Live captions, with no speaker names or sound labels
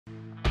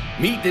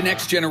Meet the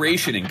next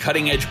generation in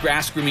cutting-edge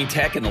grass grooming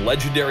tech and the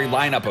legendary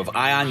lineup of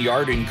iON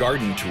yard and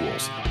garden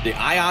tools. The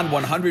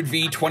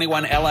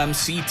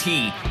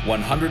iON100V-21LM-CT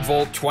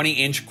 100-volt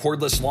 20-inch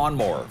cordless lawn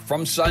mower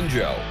from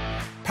Sunjo.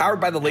 Powered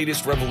by the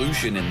latest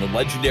revolution in the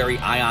legendary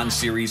iON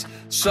series,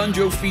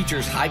 Sunjo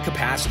features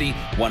high-capacity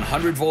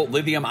 100-volt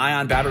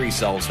lithium-ion battery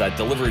cells that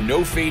deliver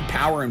no-fade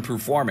power and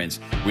performance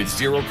with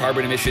zero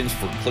carbon emissions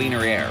for cleaner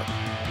air.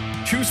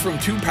 Choose from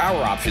 2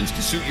 power options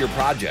to suit your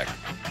project.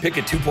 Pick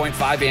a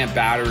 2.5 amp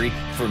battery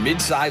for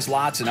mid-size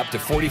lots and up to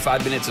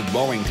 45 minutes of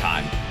mowing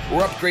time,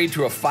 or upgrade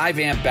to a 5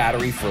 amp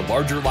battery for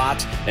larger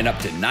lots and up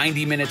to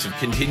 90 minutes of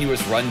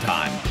continuous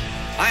runtime.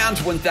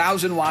 iON's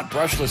 1000 watt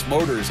brushless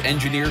motor is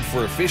engineered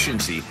for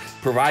efficiency,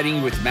 providing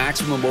you with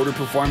maximum motor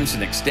performance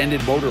and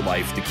extended motor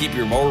life to keep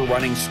your mower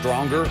running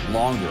stronger,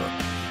 longer.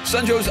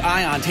 Sunjo's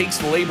iON takes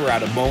the labor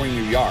out of mowing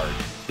your yard.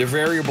 The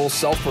variable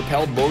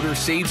self-propelled motor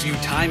saves you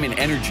time and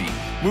energy,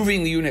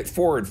 moving the unit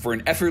forward for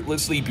an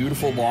effortlessly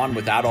beautiful lawn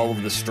without all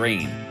of the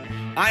strain.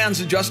 iON's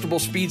adjustable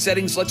speed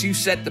settings lets you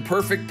set the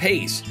perfect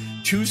pace.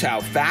 Choose how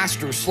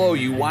fast or slow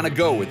you want to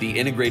go with the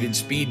integrated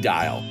speed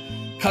dial.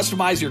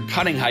 Customize your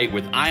cutting height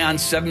with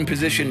iON's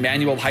 7-position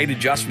manual height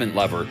adjustment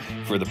lever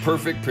for the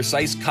perfect,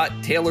 precise cut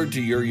tailored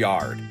to your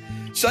yard.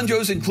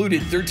 Sunjo's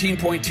included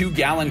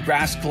 13.2-gallon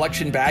grass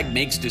collection bag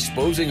makes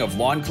disposing of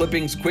lawn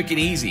clippings quick and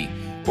easy.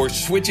 Or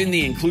switch in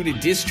the included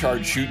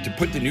discharge chute to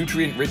put the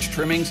nutrient-rich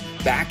trimmings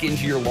back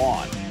into your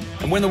lawn.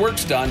 And when the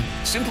work's done,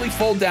 simply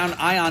fold down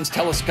iON's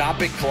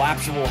telescopic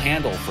collapsible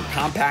handle for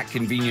compact,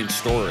 convenient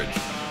storage.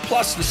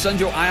 Plus, the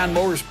Sunjo iON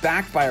mower is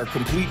backed by our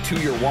complete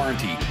 2-year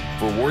warranty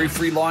for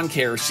worry-free lawn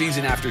care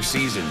season after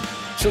season.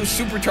 So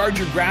supercharge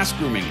your grass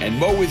grooming and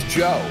mow with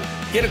Joe.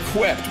 Get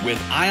equipped with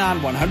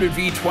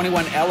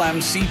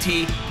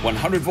iON100V-21LM-CT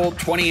 100-volt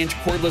 20-inch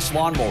cordless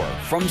lawn mower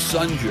from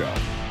Sunjo.